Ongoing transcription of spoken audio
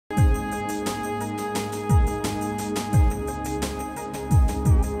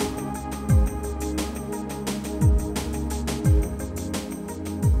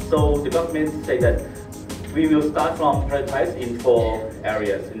government say that we will start from prioritize in 4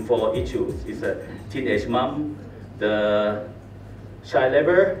 areas, in 4 issues. It's a teenage mom, the child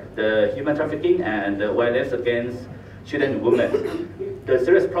labor, the human trafficking, and the violence against children and women. The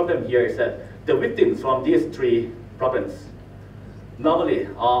serious problem here is that the victims from these 3 problems, normally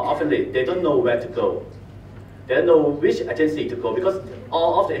or oftenly, they don't know where to go. They don't know which agency to go, because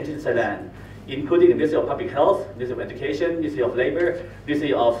all of the agencies in Thailand, including the Ministry of Public Health, Ministry of Education, Ministry of Labor,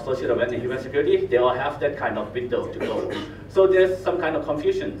 Ministry of Social Development and Human Security, they all have that kind of window to go. So there's some kind of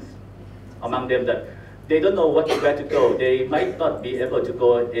confusion among them that they don't know where to go. They might not be able to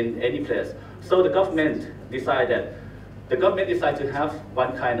go in any place. So the government decided to have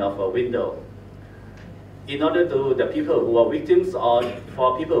one kind of a window in order to the people who are victims or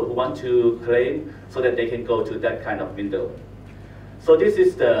for people who want to claim, so that they can go to that kind of window. So this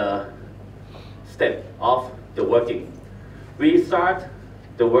is the step of the working. We start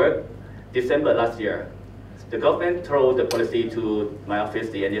the work December last year. The government threw the policy to my office,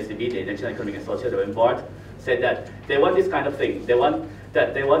 the NSCB, the National Economic and Social Development Board, said that they want this kind of thing. They want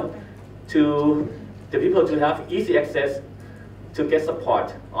the people to have easy access to get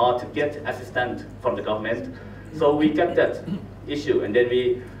support or to get assistance from the government. So we got that issue, and then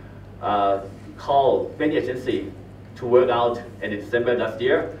we called many agencies to work out in December last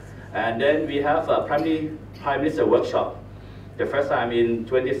year. And then we have a Prime Minister workshop, the first time in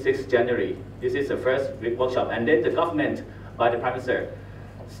 26 January. This is the first workshop. And then the government, by the Prime Minister,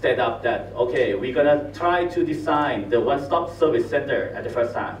 set up that, okay, we're gonna try to design the one-stop service center at the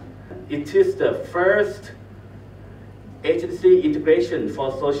first time. It is the first agency integration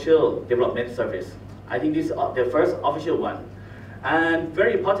for social development service. I think this is the first official one. And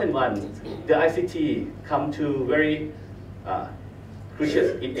very important one, the ICT come to very crucial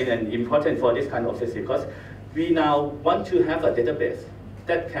and important for this kind of service, because we now want to have a database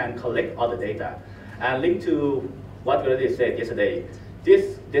that can collect all the data. And linked to what we already said yesterday,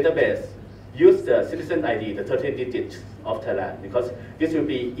 this database use the citizen ID, the 13 digits of Thailand, because this will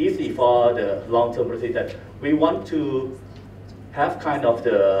be easy for the long-term policy that we want to have kind of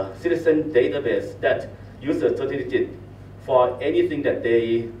the citizen database that use the 13 digits for anything that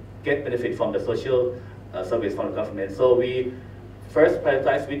they get benefit from the social service from the government. So we first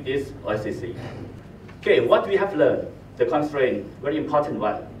prioritize with this OSCC. Okay, what we have learned, the constraint, very important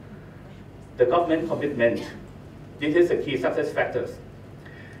one. The government commitment. This is the key success factors.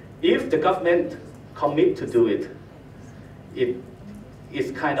 If the government commit to do it, it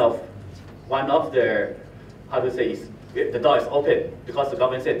is kind of one of the, how to say, the door is open, because the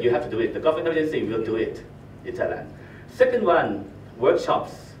government said you have to do it. The government agency will do it in Thailand. Second one,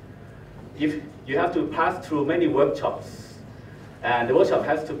 workshops. If you have to pass through many workshops, and the workshop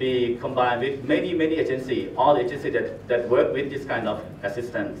has to be combined with many agencies, all agencies that work with this kind of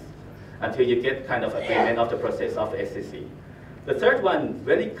assistance, until you get kind of agreement of the process of the SCC. The third one,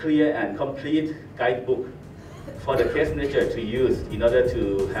 very clear and complete guidebook for the case manager to use in order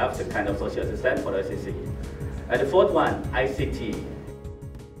to have the kind of social assistance for the SCC. And the fourth one, ICT.